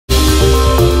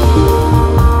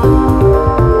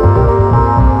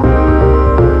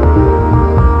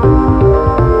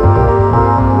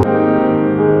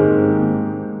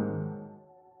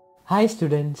Hi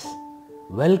students,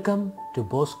 welcome to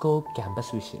Bosco Campus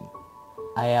Vision.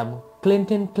 I am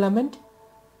Clinton Clement,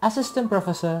 Assistant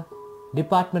Professor,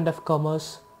 Department of Commerce,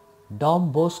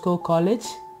 Dom Bosco College,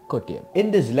 Kottayam.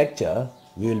 In this lecture,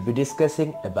 we will be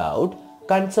discussing about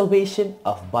conservation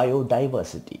of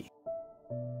biodiversity.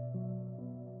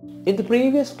 In the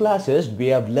previous classes, we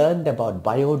have learned about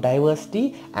biodiversity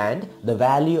and the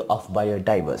value of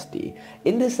biodiversity.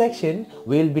 In this section,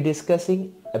 we will be discussing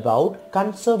about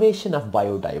conservation of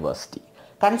biodiversity.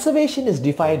 Conservation is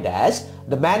defined as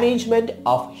the management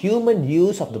of human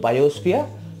use of the biosphere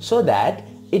so that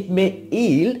it may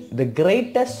yield the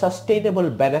greatest sustainable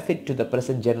benefit to the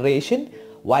present generation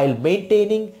while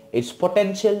maintaining its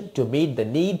potential to meet the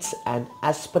needs and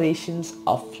aspirations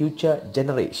of future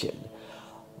generation.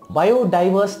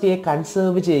 ബയോഡൈവേഴ്സിറ്റിയെ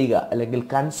conserve ചെയ്യുക അല്ലെങ്കിൽ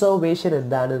conservation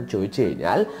എന്താണെന്ന് ചോദിച്ചു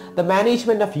കഴിഞ്ഞാൽ the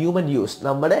management of human use,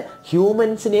 നമ്മുടെ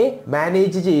ഹ്യൂമൻസിനെ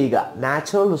manage ചെയ്യുക,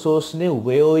 natural റിസോഴ്സിനെ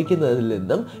ഉപയോഗിക്കുന്നതിൽ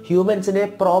നിന്നും ഹ്യൂമൻസിനെ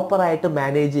പ്രോപ്പറായിട്ട്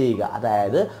മാനേജ് ചെയ്യുക.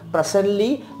 അതായത് പ്രസൻ്റ്ലി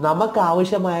നമുക്ക്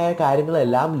ആവശ്യമായ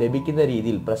കാര്യങ്ങളെല്ലാം ലഭിക്കുന്ന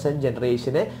രീതിയിൽ പ്രസൻറ്റ്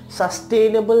ജനറേഷന്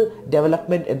സസ്റ്റൈനബിൾ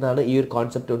ഡെവലപ്മെൻറ്റ് എന്നാണ് ഈ ഒരു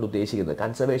കോൺസെപ്റ്റ് കൊണ്ട് ഉദ്ദേശിക്കുന്നത്.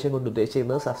 കൺസർവേഷൻ കൊണ്ട്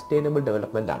ഉദ്ദേശിക്കുന്നത് സസ്റ്റൈനബിൾ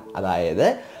ഡെവലപ്മെൻ്റ് ആണ്. അതായത്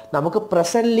നമുക്ക്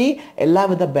പ്രസൻ്റ്ലി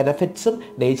എല്ലാവിധ ബെനഫിറ്റ്സും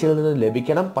നേച്ചറിൽ നിന്ന്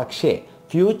ലഭിക്കണം, പക്ഷേ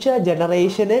ഫ്യൂച്ചർ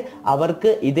ജനറേഷന്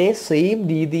അവർക്ക് ഇതേ സെയിം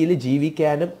രീതിയിൽ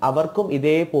ജീവിക്കാനും അവർക്കും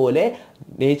ഇതേപോലെ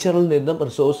നേച്ചറിൽ നിന്നും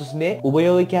റിസോഴ്സസിനെ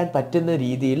ഉപയോഗിക്കാൻ പറ്റുന്ന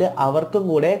രീതിയിൽ അവർക്കും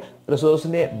കൂടെ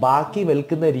റിസോഴ്സിനെ ബാക്കി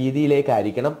വെൽക്കുന്ന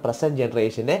രീതിയിലേക്കായിരിക്കണം പ്രസൻറ്റ്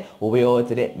ജനറേഷനെ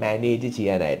ഉപയോഗത്തിനെ മാനേജ്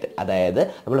ചെയ്യാനായിട്ട്. അതായത്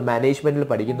നമ്മൾ മാനേജ്മെൻറ്റിൽ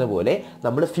പഠിക്കുന്ന പോലെ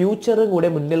നമ്മൾ ഫ്യൂച്ചറും കൂടെ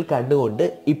മുന്നിൽ കണ്ടുകൊണ്ട്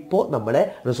ഇപ്പോൾ നമ്മുടെ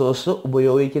റിസോഴ്സ്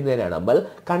ഉപയോഗിക്കുന്നതിനാണ് നമ്മൾ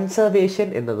കൺസർവേഷൻ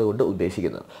എന്നതുകൊണ്ട്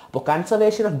ഉദ്ദേശിക്കുന്നത്. അപ്പോൾ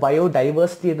കൺസർവേഷൻ ഓഫ്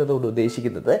ബയോഡൈവേഴ്സിറ്റി എന്നതുകൊണ്ട്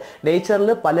ഉദ്ദേശിക്കുന്നത്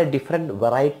നേച്ചറിൽ പല different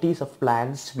varieties of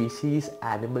plants, species,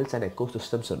 animals and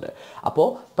ecosystems ഉണ്ട്. അപ്പോൾ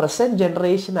പ്രസൻറ്റ്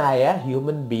ജനറേഷനായ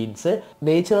ഹ്യൂമൻ ബീങ്സ്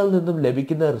നേച്ചറിൽ നിന്നും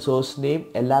ലഭിക്കുന്ന റിസോഴ്സിനെയും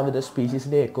എല്ലാവിധ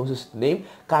സ്പീഷീസിനെയും എക്കോസിസ്റ്റത്തിനെയും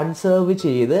കൺസേർവ്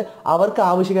ചെയ്ത് അവർക്ക്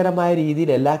ആവശ്യകരമായ രീതിയിൽ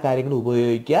എല്ലാ കാര്യങ്ങളും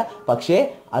ഉപയോഗിക്കുക. പക്ഷേ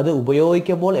അത്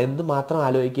ഉപയോഗിക്കുമ്പോൾ എന്ത് മാത്രം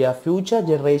ആലോചിക്കുക, ഫ്യൂച്ചർ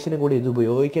ജനറേഷനും കൂടി ഇത്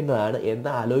ഉപയോഗിക്കേണ്ടതാണ്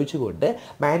എന്ന് ആലോചിച്ചുകൊണ്ട്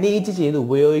മാനേജ് ചെയ്ത്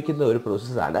ഉപയോഗിക്കുന്ന ഒരു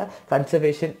പ്രോസസ്സാണ്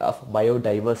കൺസർവേഷൻ ഓഫ്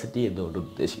ബയോഡൈവേഴ്സിറ്റി എന്നുകൊണ്ട്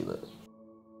ഉദ്ദേശിക്കുന്നത്.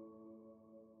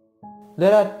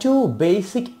 There are two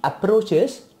basic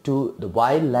approaches to the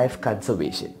wildlife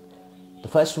conservation.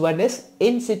 The first one is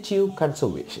in situ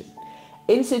conservation.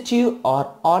 In situ or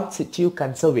on situ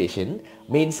conservation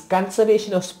means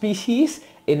conservation of species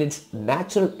in its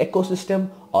natural ecosystem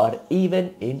or even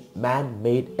in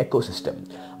man-made ecosystem.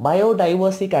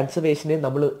 Biodiversity കൺസർവേഷനെ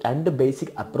നമ്മൾ രണ്ട്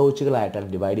basic അപ്രോച്ചുകളായിട്ടാണ്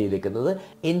divide ചെയ്തിരിക്കുന്നത്.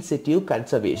 In situ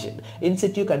conservation. In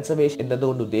situ conservation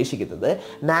എന്നതുകൊണ്ട് ഉദ്ദേശിക്കുന്നത്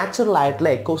natural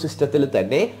ആയിട്ടുള്ള എക്കോസിസ്റ്റത്തിൽ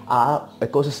തന്നെ ആ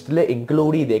എക്കോസിസ്റ്റത്തിൽ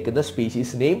include ചെയ്തേക്കുന്ന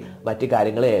സ്പീഷീസിനെയും മറ്റു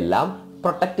കാര്യങ്ങളെയെല്ലാം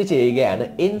പ്രൊട്ടക്റ്റ് ചെയ്യുകയാണ്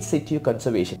in situ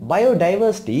conservation.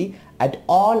 Biodiversity at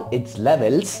all its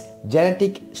levels,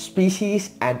 genetic, species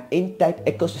and intact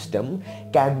ecosystem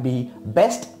can be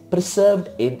best preserved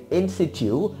in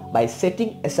situ by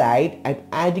setting aside an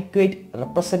adequate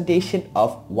representation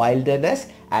of wilderness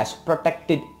as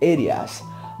protected areas.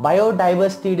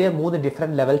 ബയോഡൈവേഴ്സിറ്റിയുടെ 3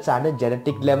 different levels ആണ്: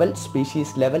 genetic level,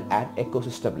 species level and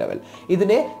ecosystem level.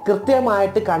 ഇതിനെ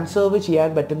കൃത്യമായിട്ട് conserve ചെയ്യാൻ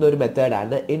പറ്റുന്ന ഒരു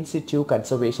മെത്തേഡാണ് in situ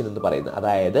conservation എന്ന് പറയുന്നത്.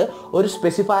 അതായത് ഒരു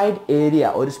സ്പെസിഫൈഡ്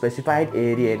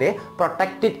ഏരിയനെ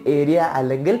പ്രൊട്ടക്റ്റഡ് ഏരിയ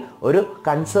അല്ലെങ്കിൽ ഒരു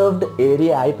കൺസേർവ്ഡ്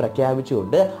ഏരിയ ആയി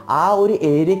പ്രഖ്യാപിച്ചുകൊണ്ട് ആ ഒരു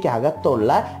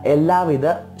ഏരിയക്കകത്തുള്ള എല്ലാവിധ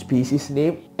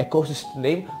സ്പീഷീസിനെയും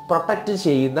എക്കോസിസ്റ്റത്തിനെയും പ്രൊട്ടക്റ്റ്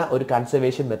ചെയ്യുന്ന ഒരു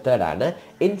കൺസർവേഷൻ മെത്തേഡാണ്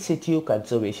ഇൻ സിറ്റു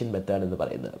കൺസർവേഷൻ മെത്തേഡ് എന്ന്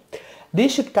പറയുന്നത്.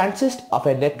 This should consist of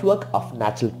a network of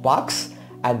natural parks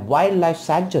and wildlife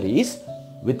sanctuaries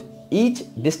with each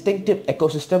distinctive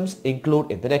ecosystems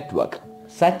included in the network.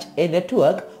 Such a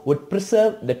network would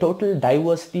preserve the total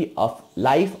diversity of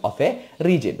life of a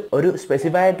region. ഒരു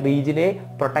specified റീജിയനെ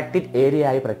protected area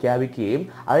ആയി പ്രഖ്യാപിക്കുകയും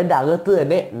അതിൻ്റെ അകത്ത്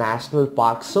തന്നെ national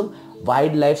പാർക്സും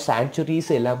wild life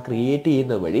sanctuaries എല്ലാം create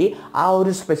ചെയ്യുന്ന വഴി ആ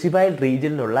ഒരു സ്പെസിഫൈഡ്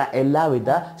റീജിയനിലുള്ള എല്ലാവിധ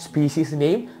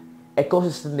സ്പീഷീസിനെയും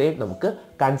എക്കോസിസ്റ്റത്തിനെയും നമുക്ക്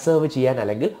കൺസേർവ് ചെയ്യാൻ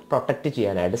അല്ലെങ്കിൽ പ്രൊട്ടക്റ്റ്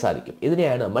ചെയ്യാനായിട്ട് സാധിക്കും.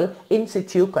 ഇതിനെയാണ് നമ്മൾ ഇൻ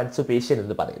സിറ്റു കൺസർവേഷൻ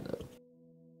എന്ന് പറയുന്നത്.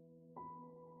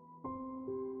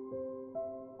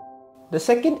 The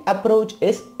second approach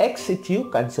is ex situ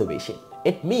conservation.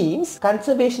 It means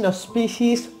conservation of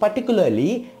species,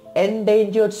 particularly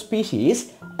endangered species,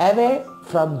 away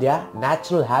from their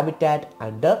natural habitat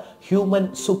under human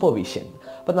supervision.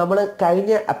 അപ്പോൾ നമ്മൾ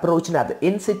കഴിഞ്ഞ അപ്രോച്ചിനകത്ത്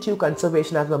ഇൻ സിറ്റു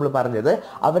കൺസർവേഷനകത്ത് നമ്മൾ പറഞ്ഞത്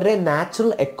അവരുടെ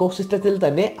നാച്ചുറൽ എക്കോസിസ്റ്റത്തിൽ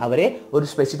തന്നെ അവരെ ഒരു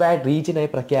സ്പെസിഫൈഡ് റീജിയനായി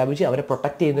പ്രഖ്യാപിച്ച് അവരെ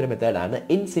പ്രൊട്ടക്ട് ചെയ്യുന്ന ഒരു മെത്തേഡാണ്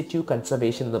ഇൻ സിറ്റു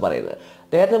കൺസർവേഷൻ എന്ന് പറയുന്നത്.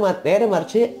 നേരെ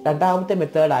മറിച്ച് രണ്ടാമത്തെ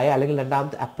മെത്തേഡായ അല്ലെങ്കിൽ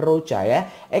രണ്ടാമത്തെ അപ്രോച്ചായ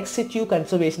എക്സ് സിറ്റു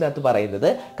കൺസർവേഷനകത്ത് പറയുന്നത്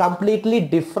കംപ്ലീറ്റ്ലി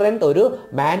ഡിഫറെൻറ്റ് ഒരു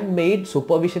മാൻ മെയ്ഡ്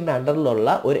സൂപ്പർവിഷൻ്റെ അണ്ടറിലുള്ള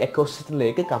ഒരു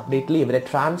എക്കോസിസ്റ്റത്തിലേക്ക് കംപ്ലീറ്റ്ലി ഇവരെ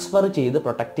ട്രാൻസ്ഫർ ചെയ്ത്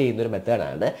പ്രൊട്ടക്ട് ചെയ്യുന്ന ഒരു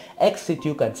മെത്തേഡാണ് എക്സ്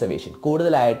സിറ്റു കൺസർവേഷൻ.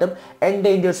 കൂടുതലായിട്ടും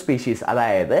എൻഡേഞ്ചർഡ് സ്പീഷീസ്,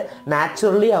 അതായത്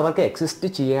നാച്ചുറലി അവർക്ക് എക്സിസ്റ്റ്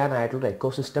ചെയ്യാനായിട്ടുള്ള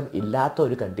എക്കോസിസ്റ്റം ഇല്ലാത്ത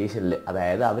ഒരു കണ്ടീഷനിൽ,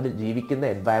 അതായത് അവർ ജീവിക്കുന്ന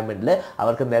എൻവയൺമെൻറ്റിൽ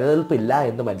അവർക്ക് നിലനിൽപ്പില്ല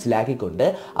എന്ന് മനസ്സിലാക്കിക്കൊണ്ട്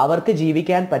അവർക്ക്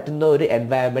ജീവിക്കാൻ പറ്റുന്ന ഒരു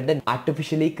എൻവയൺമെൻറ്റ്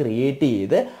ആർട്ടിഫിഷ്യലി ക്രിയേറ്റ്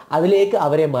ചെയ്ത് അതിലേക്ക്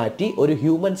അവരെ മാറ്റി ഒരു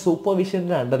ഹ്യൂമൻ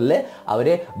സൂപ്പർവിഷൻ്റെ അണ്ടറിൽ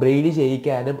അവരെ ബ്രീഡ്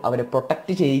ചെയ്യിക്കാനും അവരെ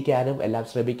പ്രൊട്ടക്റ്റ് ചെയ്യിക്കാനും എല്ലാം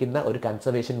ശ്രമിക്കുന്ന ഒരു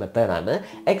കൺസർവേഷൻ മെത്തേഡാണ്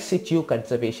എക്സ് സിറ്റു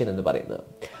കൺസർവേഷൻ എന്ന് പറയുന്നത്.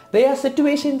 There are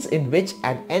situations in which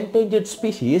an endangered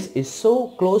species is so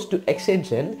close to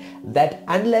extinction that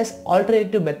unless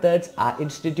alternative methods are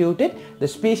instituted, the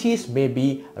species may be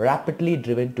rapidly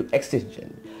driven to extinction.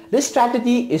 This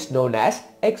strategy is known as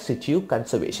ex situ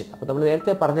conservation. അപ്പോൾ നമ്മൾ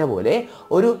നേരത്തെ പറഞ്ഞ പോലെ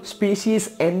ഒരു species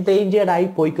endangered ആയി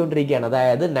പോയിക്കൊണ്ടിരിക്കുകയാണ്,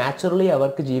 അതായത് naturally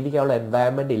അവർക്ക് ജീവിക്കാനുള്ള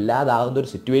എൻവയൺമെൻറ്റ് ഇല്ലാതാകുന്ന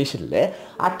ഒരു സിറ്റുവേഷനിൽ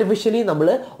ആർട്ടിഫിഷ്യലി നമ്മൾ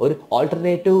ഒരു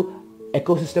ഓൾട്ടർനേറ്റീവ്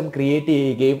എക്കോസിസ്റ്റം ക്രിയേറ്റ്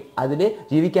ചെയ്യുകയും അതിന്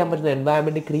ജീവിക്കാൻ പറ്റുന്ന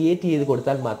എൻവയൺമെൻറ്റ് ക്രിയേറ്റ് ചെയ്ത്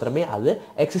കൊടുത്താൽ മാത്രമേ അത്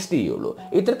എക്സിസ്റ്റ് ചെയ്യുള്ളൂ.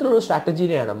 ഇത്തരത്തിലുള്ള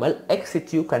സ്ട്രാറ്റജീനെയാണ് നമ്മൾ എക്സ്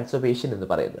സിറ്റു കൺസർവേഷൻ എന്ന്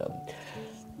പറയുന്നത്.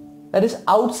 That is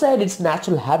outside its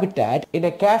natural habitat in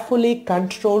a carefully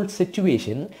controlled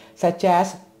situation such as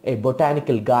a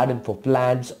botanical garden for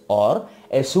plants or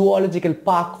a zoological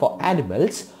park for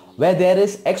animals, where there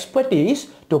is expertise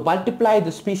to multiply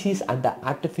the species under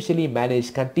artificially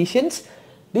managed conditions.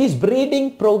 These breeding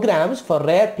programs for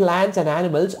rare plants and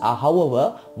animals are, however,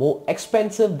 more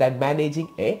expensive than managing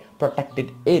a protected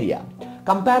area.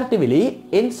 Comparatively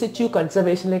in situ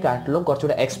കൺസർവേഷനിലേക്കാട്ടിലും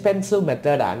കുറച്ചുകൂടെ expensive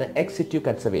മെത്തേഡാണ് X situ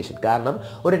conservation. കാരണം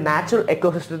ഒരു natural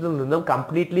എക്കോസിസ്റ്റത്തിൽ നിന്നും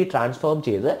completely transform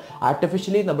ചെയ്ത്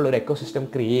artificially നമ്മളൊരു ecosystem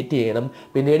create ചെയ്യണം,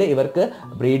 പിന്നീട് ഇവർക്ക്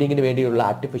ബ്രീഡിങ്ങിന് വേണ്ടിയുള്ള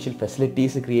ആർട്ടിഫിഷ്യൽ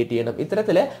ഫെസിലിറ്റീസ് ക്രിയേറ്റ് ചെയ്യണം.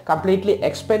 ഇത്തരത്തിൽ കംപ്ലീറ്റ്ലി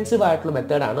എക്സ്പെൻസീവ് ആയിട്ടുള്ള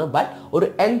മെത്തേഡാണ്. ബട്ട് ഒരു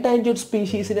എൻഡേഞ്ചേർഡ്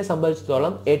സ്പീഷീസിനെ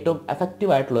സംബന്ധിച്ചിടത്തോളം ഏറ്റവും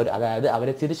എഫക്റ്റീവ് ആയിട്ടുള്ള ഒരു, അതായത്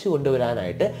അവരെ തിരിച്ചു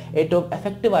കൊണ്ടുവരാനായിട്ട് ഏറ്റവും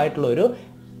എഫക്റ്റീവ് ആയിട്ടുള്ള ഒരു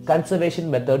കൺസർവേഷൻ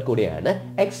മെത്തേഡ് കൂടിയാണ്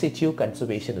എക്സ് സിറ്റു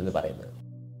കൺസർവേഷൻ എന്ന് പറയുന്നത്.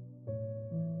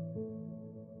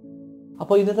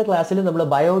 അപ്പോൾ ഇന്നത്തെ ക്ലാസ്സിൽ നമ്മൾ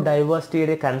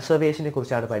ബയോഡൈവേഴ്സിറ്റിയുടെ കൺസർവേഷനെ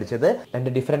കുറിച്ചാണ് പഠിച്ചത്. രണ്ട്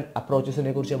ഡിഫറെൻറ്റ്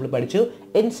അപ്രോച്ചസിനെ കുറിച്ച് നമ്മൾ പഠിച്ചു,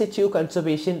 in situ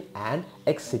conservation and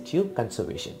X situ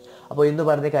conservation. അപ്പോൾ ഇന്ന്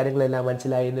പറഞ്ഞ കാര്യങ്ങളെല്ലാം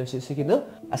മനസ്സിലായി എന്ന് വിശ്വസിക്കുന്നു.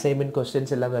 അസൈൻമെൻറ്റ്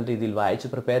ക്വസ്റ്റ്യൻസ് എല്ലാം നല്ല രീതിയിൽ വായിച്ച്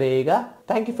പ്രിപ്പയർ ചെയ്യുക.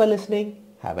 Thank you for listening.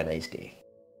 Have A nice day.